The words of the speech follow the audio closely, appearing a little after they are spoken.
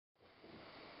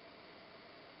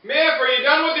Miff, are you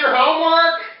done with your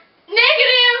homework?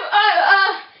 Negative!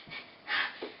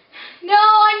 No,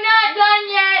 I'm not done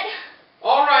yet.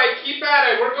 Alright, keep at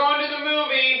it. We're going to the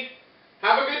movie.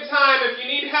 Have a good time. If you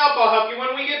need help, I'll help you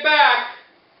when we get back.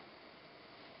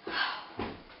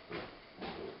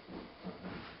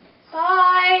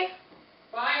 Bye.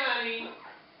 Bye, honey.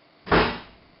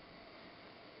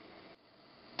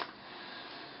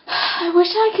 I wish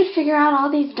I could figure out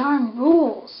all these darn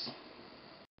rules.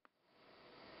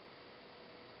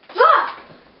 Ah!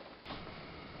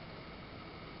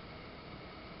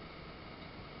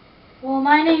 Well,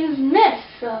 my name's Miss,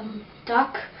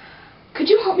 Duck. Could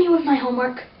you help me with my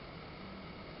homework?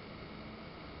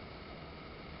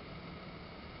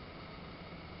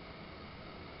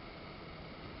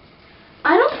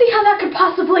 I don't see how that could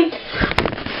possibly...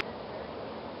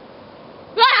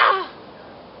 Ah!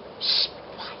 Shh,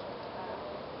 quiet.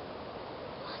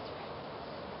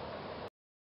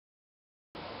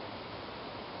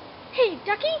 Hey,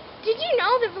 Ducky, did you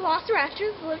know that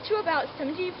velociraptors lived to about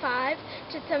 75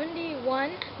 to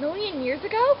 71 million years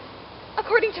ago?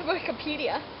 According to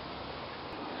Wikipedia.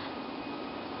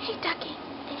 Hey, Ducky,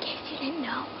 in case you didn't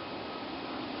know,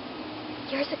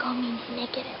 years ago means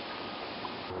negative.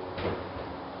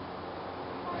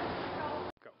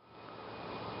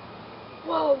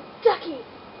 Whoa, Ducky,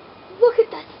 look at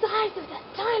the size of that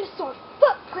dinosaur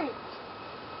footprint.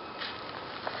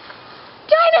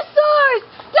 Dinosaurs!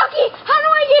 Ducky, how do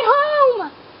I get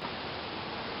home?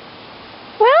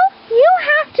 Well, you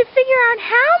have to figure out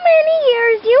how many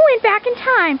years you went back in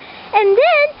time, and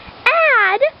then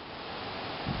add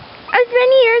as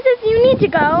many years as you need to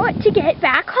go to get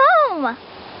back home.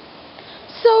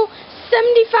 So,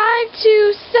 75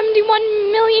 to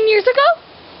 71 million years ago?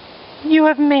 You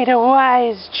have made a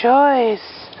wise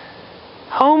choice.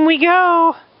 Home we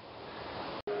go.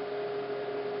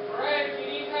 Alright, if you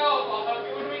need help, I'll help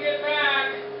you when we get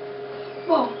back.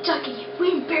 Whoa, Ducky,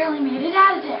 we barely made it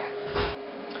out of there.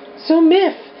 So,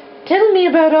 Miff, tell me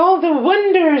about all the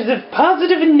wonders of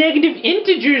positive and negative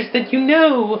integers that you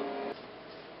know.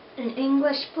 In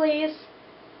English, please.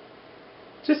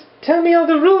 Just tell me all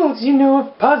the rules you know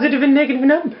of positive and negative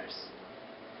numbers.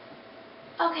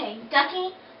 Okay,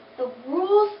 Ducky, the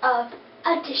rules of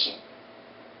addition.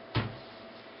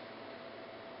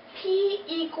 P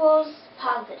equals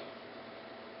positive.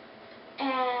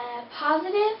 And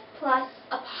positive plus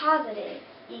a positive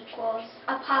equals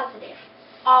a positive.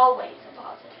 Always a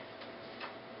positive.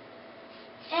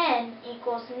 N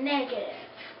equals negative.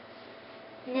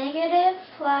 Negative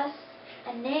plus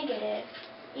a negative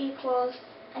equals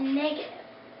a negative.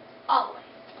 Always.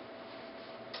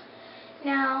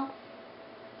 Now,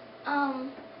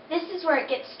 this is where it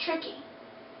gets tricky.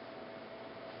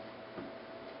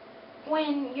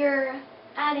 When you're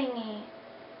adding a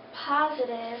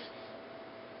positive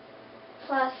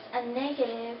plus a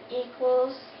negative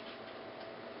equals,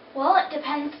 well, it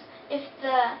depends if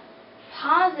the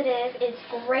positive is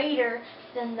greater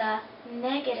than the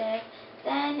negative,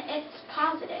 then it's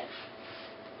positive.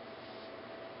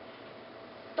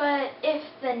 But if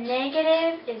the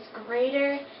negative is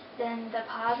greater than the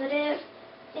positive,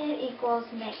 it equals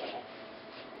negative.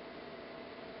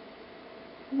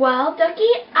 Well, Ducky,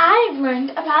 I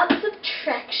learned about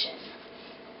subtraction.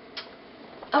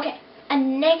 Okay, a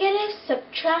negative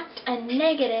subtract a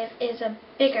negative is a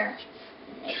bigger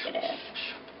negative.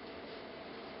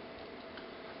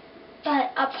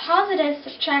 But a positive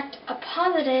subtract a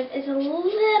positive is a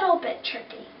little bit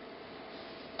tricky.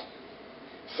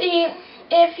 See,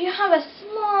 if you have a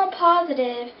small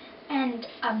positive and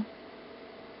a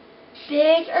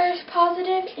bigger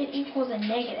positive, it equals a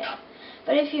negative.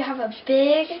 But if you have a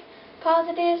big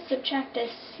positive subtract a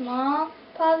small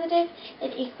positive,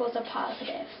 it equals a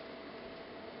positive.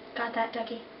 Got that,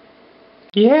 Ducky?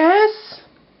 Yes?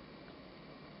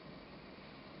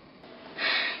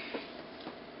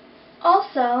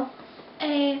 Also,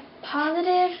 a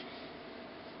positive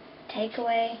take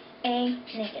away a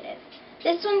negative.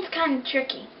 This one's kind of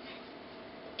tricky.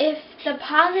 If the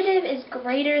positive is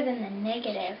greater than the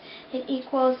negative, it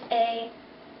equals a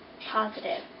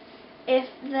positive. If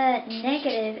the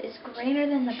negative is greater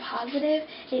than the positive,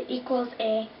 it equals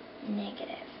a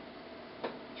negative.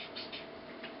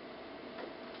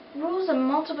 Rules of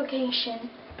multiplication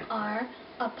are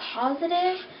a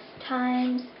positive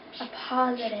times a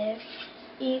positive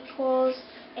equals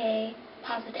a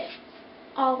positive.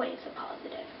 Always a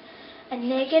positive. A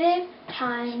negative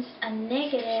times a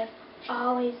negative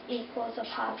always equals a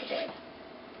positive.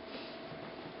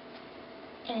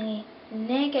 A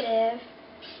negative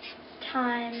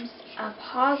times a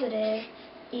positive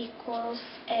equals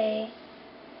a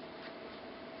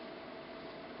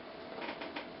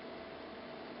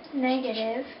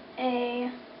negative,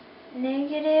 a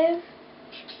negative,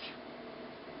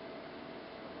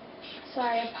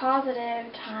 a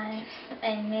positive times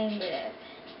a negative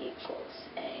equals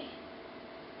a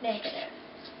negative.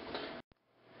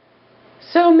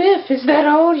 So, Miff, is that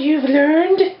all you've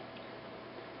learned?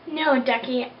 No,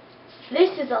 Ducky.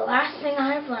 This is the last thing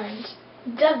I've learned.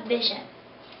 Division.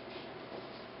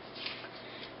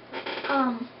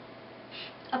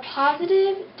 A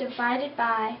positive divided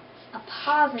by a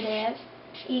positive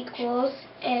equals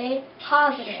a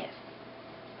positive.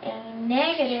 A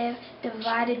negative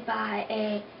divided by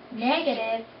a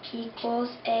negative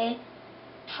equals a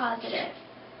positive.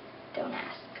 Don't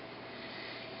ask.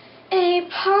 A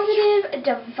positive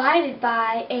divided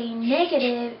by a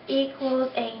negative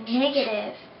equals a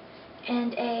negative.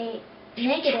 And a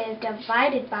negative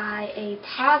divided by a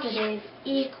positive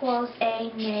equals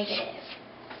a negative.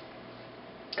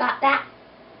 Got that?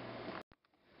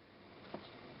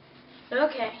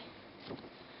 Okay.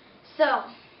 So,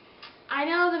 I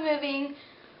know the movie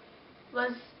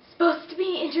was supposed to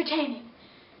be entertaining.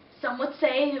 Some would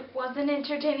say it wasn't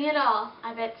entertaining at all.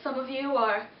 I bet some of you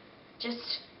are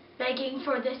just begging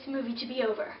for this movie to be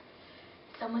over.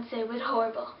 Some would say it was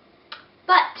horrible.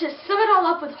 But to sum it all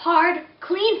up with hard,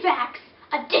 clean facts,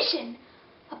 addition.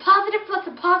 A positive plus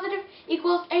a positive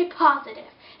equals a positive.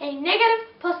 A negative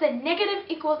plus a negative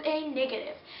equals a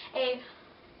negative. A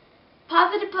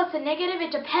positive plus a negative,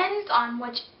 it depends on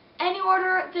any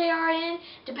order they are in,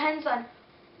 depends on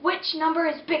which number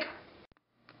is bigger.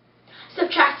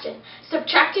 Subtraction.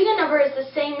 Subtracting a number is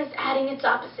the same as adding its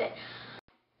opposite.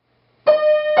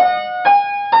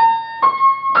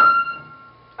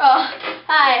 Oh,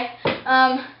 hi.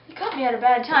 You caught me at a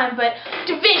bad time, but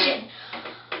division.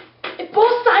 If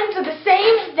both signs are the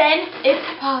same, then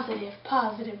it's positive,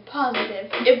 positive,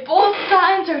 positive. If both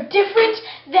signs are different,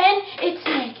 then it's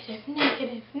negative,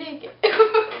 negative, negative.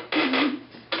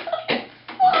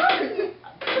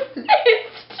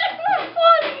 It's too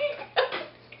funny.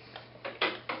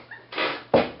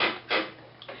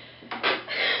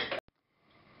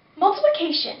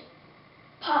 Multiplication.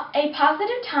 A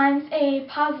positive times a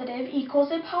positive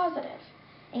equals a positive.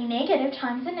 A negative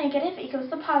times a negative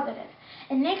equals a positive.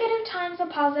 A negative times a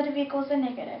positive equals a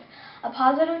negative. A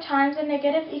positive times a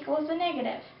negative equals a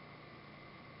negative.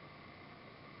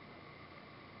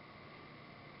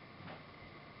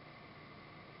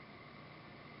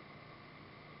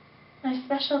 My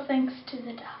special thanks to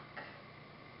the duck.